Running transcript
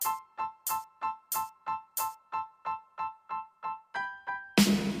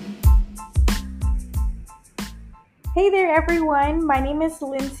Hey there, everyone. My name is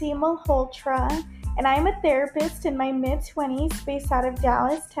Lindsay Malholtra, and I'm a therapist in my mid 20s based out of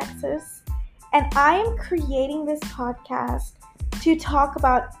Dallas, Texas. And I am creating this podcast to talk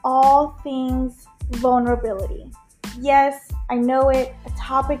about all things vulnerability. Yes, I know it, a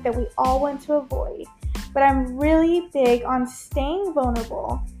topic that we all want to avoid, but I'm really big on staying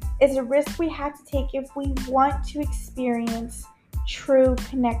vulnerable. It's a risk we have to take if we want to experience true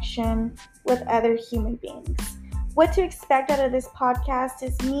connection with other human beings. What to expect out of this podcast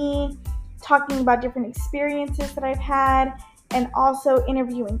is me talking about different experiences that I've had and also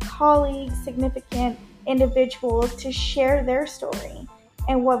interviewing colleagues, significant individuals to share their story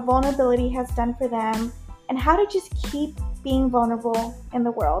and what vulnerability has done for them and how to just keep being vulnerable in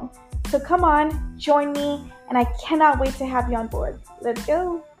the world. So come on, join me, and I cannot wait to have you on board. Let's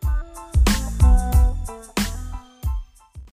go.